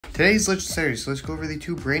Today's Legend Saturday, so let's go over the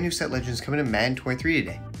two brand new set legends coming in Madden 23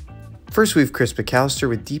 today. First, we have Chris McAllister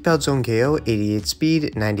with deep out zone KO, 88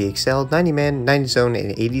 speed, 90 excel, 90 man, 90 zone,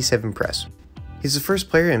 and 87 press. He's the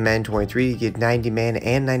first player in Madden 23 to get 90 man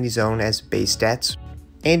and 90 zone as base stats,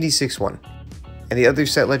 and he's 6'1". And the other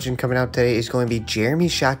set legend coming out today is going to be Jeremy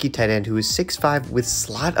Shockey tight end, who is 6'5" with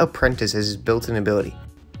slot apprentice as his built-in ability.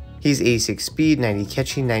 He's 86 speed, 90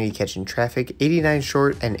 catching, 90 catching traffic, 89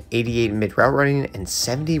 short, and 88 mid route running, and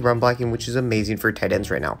 70 run blocking, which is amazing for tight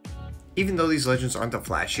ends right now. Even though these legends aren't the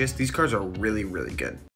flashiest, these cards are really good.